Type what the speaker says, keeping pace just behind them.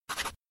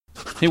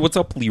Hey, what's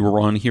up? Lee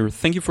Ron here.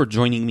 Thank you for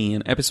joining me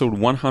in episode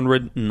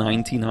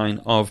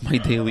 199 of my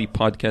daily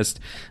podcast.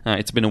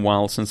 It's been a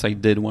while since I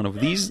did one of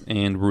these,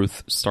 and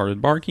Ruth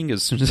started barking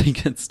as soon as I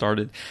get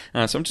started.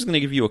 So I'm just going to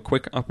give you a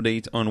quick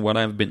update on what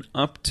I've been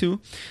up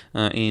to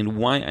and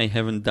why I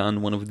haven't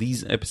done one of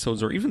these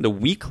episodes or even the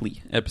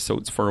weekly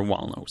episodes for a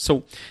while now.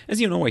 So,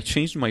 as you know, I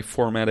changed my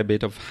format a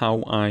bit of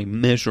how I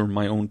measure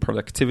my own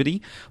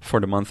productivity for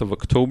the month of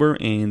October,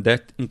 and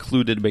that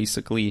included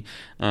basically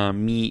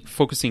me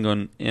focusing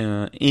on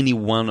any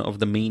one of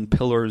the main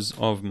pillars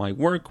of my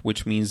work,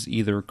 which means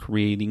either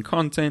creating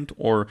content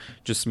or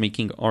just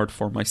making art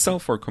for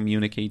myself or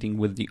communicating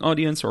with the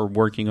audience or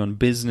working on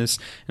business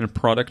and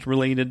product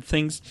related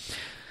things.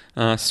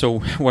 So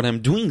what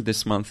I'm doing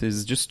this month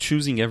is just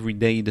choosing every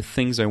day the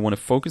things I want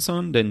to focus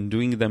on, then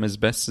doing them as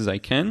best as I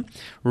can,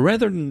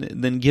 rather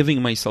than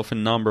giving myself a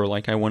number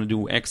like I want to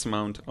do X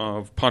amount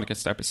of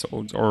podcast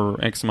episodes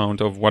or X amount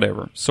of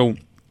whatever. So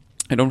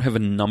I don't have a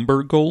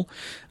number goal,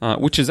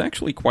 which is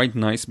actually quite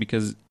nice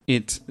because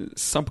it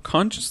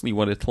subconsciously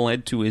what it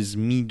led to is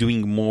me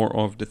doing more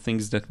of the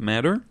things that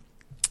matter.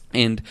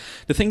 And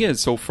the thing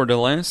is, so for the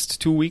last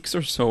 2 weeks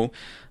or so,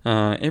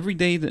 every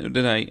day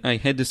that I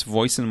had this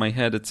voice in my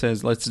head that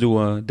says, let's do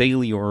a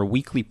daily or a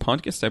weekly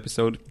podcast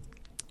episode.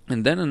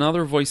 And then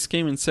another voice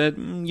came and said,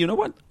 you know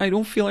what, I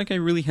don't feel like I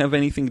really have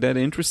anything that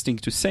interesting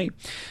to say.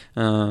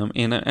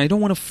 And I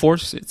don't want to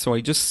force it, so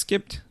I just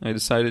skipped. I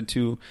decided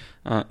to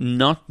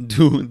not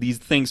do these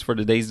things for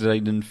the days that I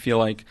didn't feel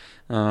like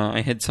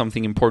I had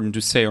something important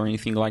to say or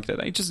anything like that.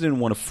 I just didn't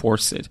want to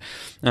force it.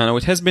 Now,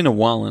 it has been a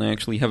while, and I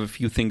actually have a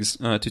few things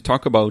to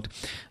talk about.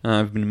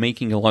 I've been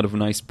making a lot of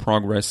nice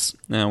progress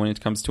when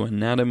it comes to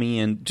anatomy,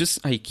 and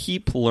just I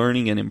keep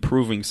learning and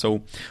improving.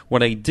 So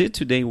what I did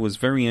today was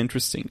very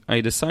interesting.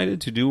 I decided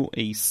to do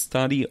a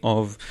study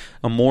of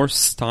a more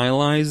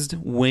stylized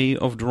way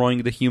of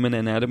drawing the human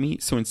anatomy.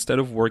 So instead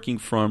of working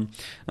from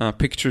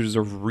pictures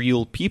of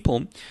real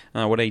people,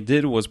 what I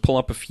did was pull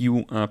up a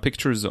few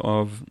pictures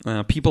of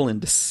people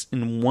in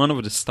one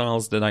of the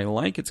styles that I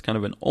like. It's kind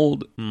of an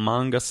old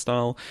manga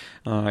style.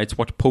 It's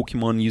what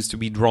Pokemon used to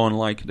be drawn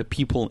like. The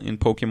people in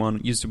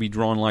Pokemon used to be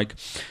drawn like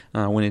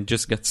when it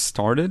just gets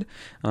started.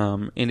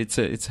 And it's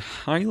a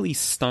highly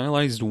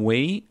stylized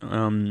way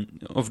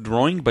of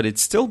drawing, but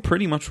it's still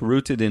pretty much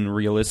rooted in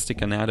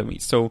realistic anatomy.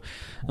 So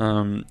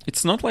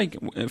it's not like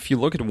if you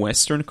look at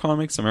Western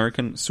comics,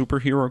 American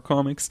superhero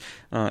comics,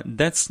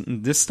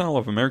 this style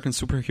of American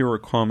superhero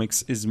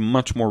comics is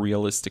much more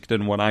realistic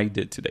than what I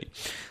did today.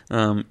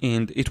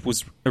 And it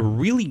was a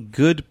really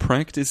good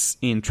practice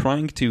in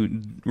trying to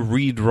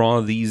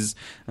redraw these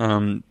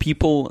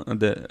people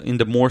in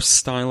the more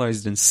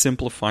stylized and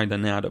simplified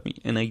anatomy.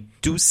 And I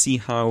do see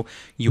how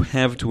you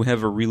have to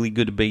have a really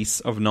good base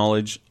of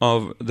knowledge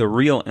of the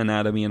real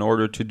anatomy in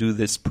order to do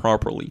this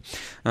properly.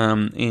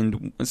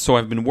 And so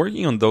I've been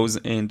working on those,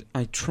 and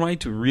I try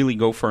to really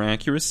go for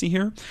accuracy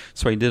here.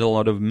 So I did a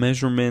lot of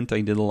measurement.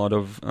 I did a lot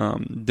of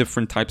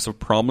different types of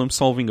problem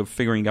solving, of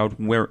figuring out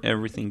where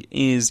everything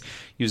is,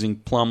 using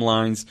plumb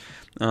lines.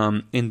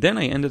 And then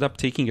I ended up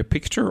taking a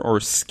picture or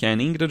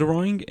scanning the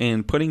drawing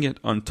and putting it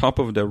on top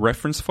of the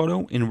reference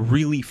photo and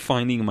really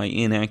finding my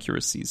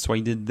inaccuracies. So I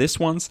did this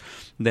once,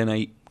 then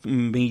I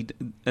made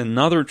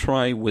another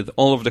try with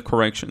all of the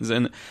corrections,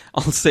 and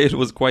I'll say it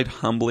was quite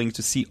humbling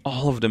to see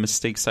all of the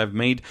mistakes I've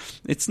made.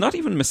 It's not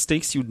even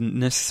mistakes you'd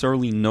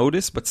necessarily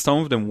notice, but some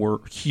of them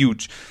were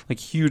huge, like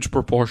huge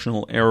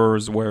proportional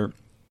errors where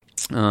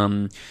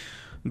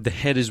the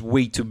head is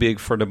way too big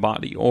for the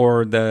body,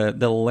 or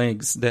the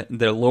legs,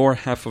 the lower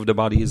half of the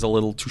body is a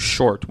little too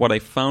short. What I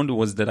found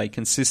was that I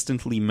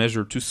consistently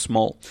measure too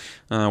small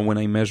when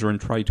I measure and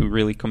try to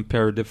really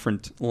compare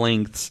different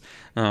lengths.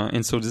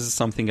 And so this is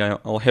something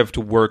I'll have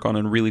to work on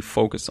and really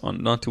focus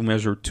on, not to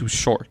measure too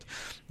short.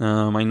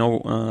 I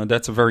know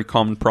that's a very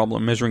common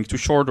problem, measuring too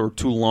short or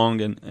too long,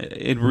 and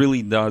it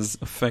really does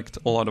affect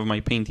a lot of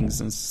my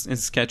paintings and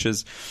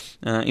sketches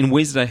in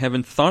ways that I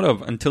haven't thought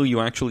of until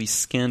you actually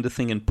scan the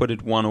thing and put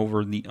it one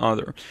over the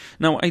other.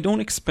 Now, I don't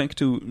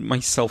expect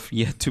myself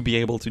yet to be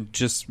able to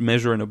just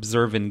measure and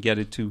observe and get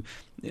it to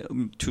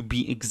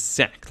be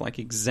exact, like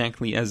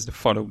exactly as the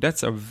photo.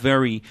 That's a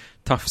very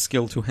tough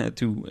skill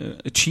to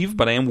achieve,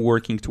 but I am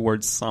working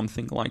towards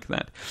something like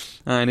that.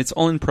 And it's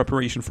all in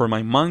preparation for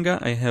my manga.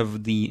 I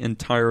have the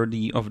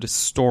entirety of the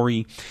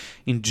story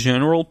in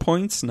general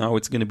points. Now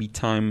it's going to be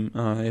time.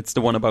 It's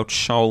the one about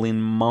Shaolin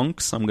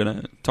monks. I'm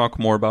going to talk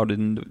more about it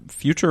in the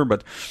future,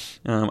 but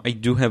I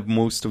do have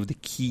most of the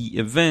key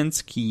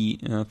events,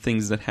 key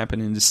things that happen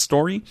in the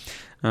story.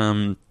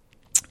 And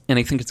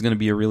I think it's going to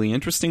be a really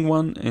interesting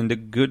one and a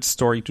good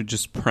story to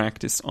just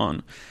practice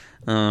on.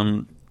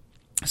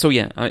 So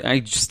yeah,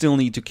 I still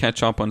need to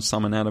catch up on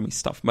some anatomy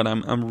stuff, but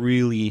I'm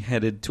really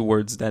headed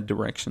towards that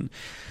direction.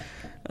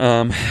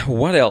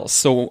 What else?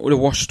 So the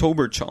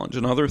Washtober challenge,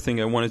 another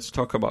thing I wanted to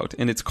talk about,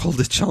 and it's called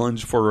a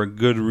challenge for a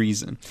good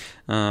reason.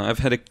 I've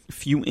had a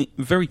few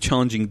very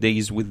challenging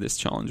days with this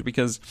challenge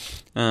because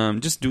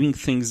just doing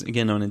things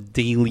again on a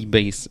daily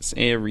basis,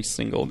 every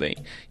single day.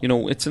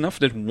 It's enough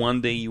that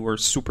one day you were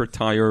super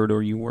tired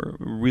or you were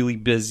really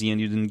busy and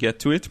you didn't get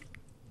to it.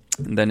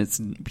 And then it's,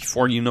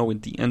 before you know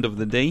it, the end of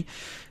the day,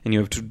 and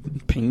you have to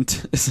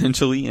paint,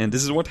 essentially. And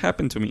this is what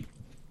happened to me.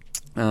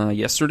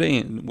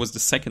 Yesterday was the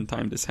second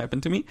time this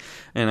happened to me,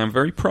 and I'm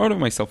very proud of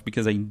myself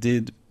because I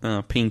did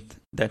paint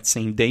that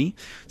same day.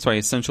 So I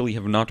essentially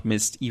have not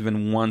missed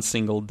even one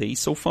single day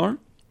so far.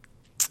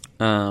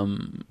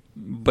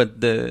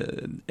 But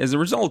as a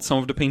result, some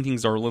of the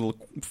paintings are a little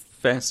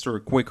faster,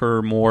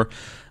 quicker, more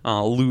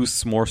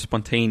loose, more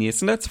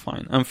spontaneous, and that's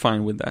fine. I'm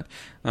fine with that.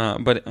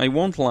 But I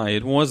won't lie,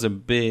 it was a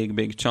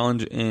big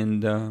challenge,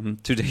 and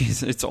today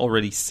it's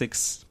already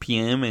 6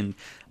 p.m. and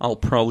I'll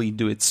probably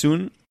do it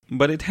soon.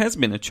 But it has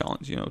been a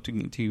challenge,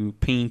 to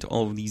paint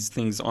all of these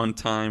things on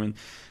time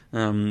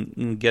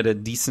and getting a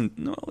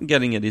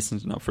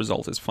decent enough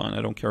result is fine.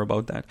 I don't care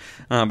about that.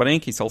 But in any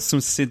case, I'll soon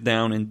sit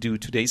down and do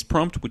today's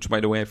prompt, which, by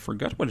the way, I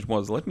forgot what it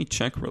was. Let me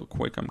check real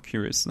quick. I'm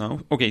curious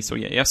now. Okay, so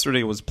yeah,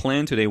 yesterday was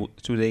planned.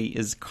 Today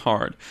is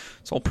card.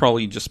 So I'll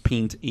probably just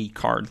paint a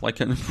card,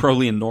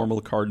 probably a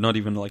normal card, not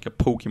even like a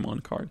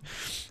Pokemon card.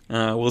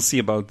 We'll see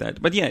about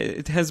that. But yeah,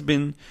 it has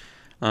been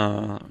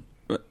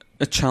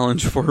a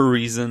challenge for a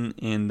reason,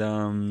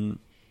 and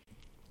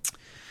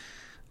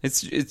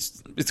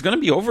it's gonna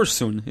be over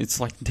soon. It's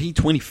like day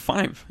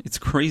 25. It's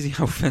crazy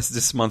how fast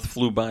this month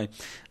flew by,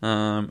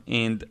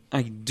 and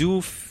I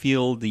do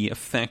feel the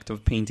effect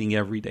of painting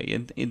every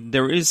day. And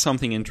there is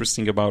something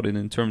interesting about it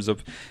in terms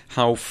of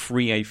how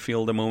free I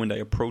feel the moment I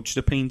approach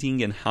the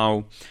painting, and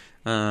how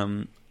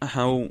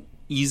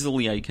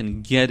easily I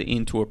can get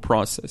into a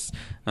process.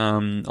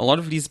 A lot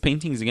of these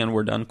paintings, again,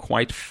 were done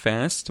quite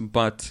fast,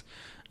 but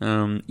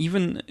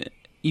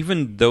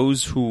even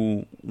those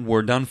who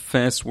were done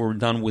fast were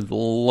done with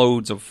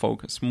loads of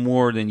focus,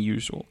 more than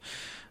usual.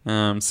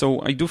 So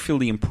I do feel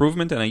the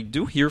improvement, and I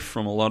do hear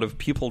from a lot of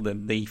people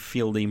that they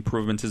feel the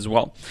improvement as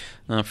well,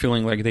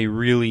 feeling like they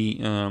really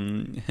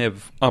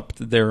have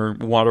upped their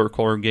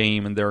watercolor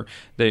game, and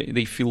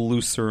they feel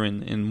looser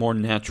and more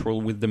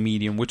natural with the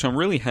medium, which I'm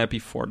really happy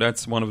for.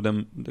 That's one of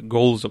the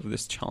goals of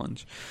this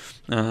challenge.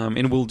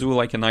 And we'll do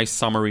like a nice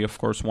summary, of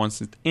course,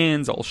 once it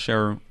ends. I'll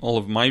share all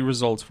of my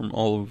results from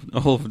all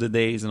of the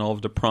days and all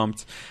of the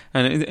prompts,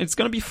 and it's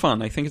going to be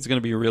fun. I think it's going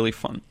to be really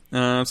fun.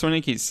 So in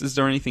any case, is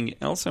there anything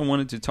else I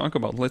wanted to talk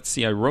about? Let's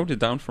see. I wrote it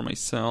down for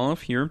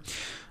myself here.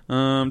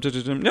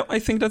 No, I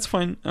think that's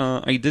fine.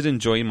 I did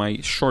enjoy my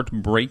short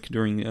break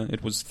during,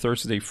 it was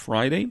Thursday,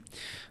 Friday.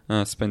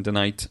 Spent the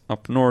night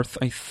up north.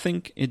 I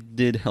think it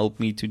did help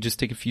me to just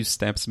take a few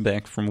steps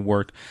back from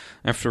work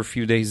after a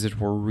few days that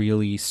were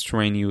really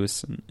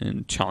strenuous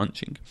and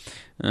challenging.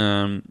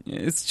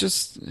 It's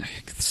just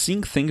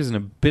seeing things in a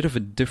bit of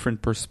a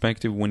different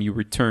perspective when you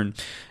return.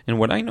 And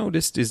what I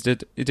noticed is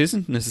that it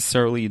isn't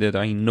necessarily that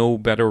I know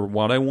better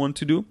what I want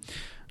to do.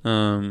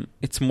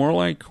 It's more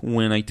like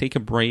when I take a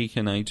break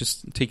and I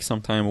just take some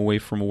time away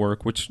from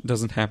work, which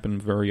doesn't happen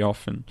very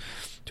often,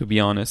 to be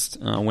honest.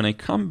 When I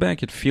come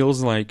back, it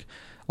feels like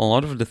a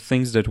lot of the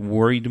things that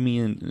worried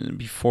me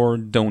before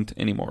don't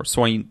anymore.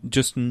 So I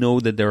just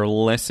know that they're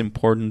less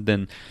important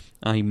than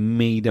I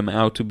made them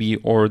out to be,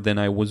 or than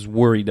I was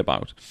worried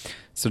about.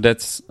 So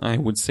that's, I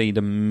would say,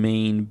 the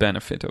main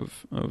benefit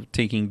of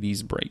taking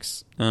these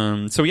breaks.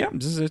 So yeah,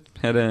 this is it.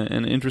 Had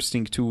an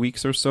interesting 2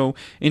 weeks or so.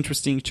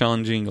 Interesting,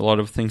 challenging, a lot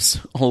of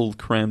things all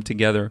crammed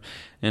together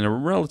in a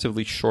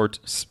relatively short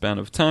span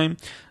of time.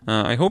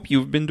 I hope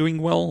you've been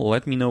doing well.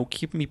 Let me know.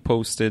 Keep me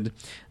posted.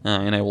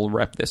 And I will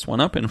wrap this one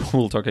up, and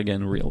we'll talk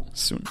again real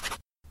soon.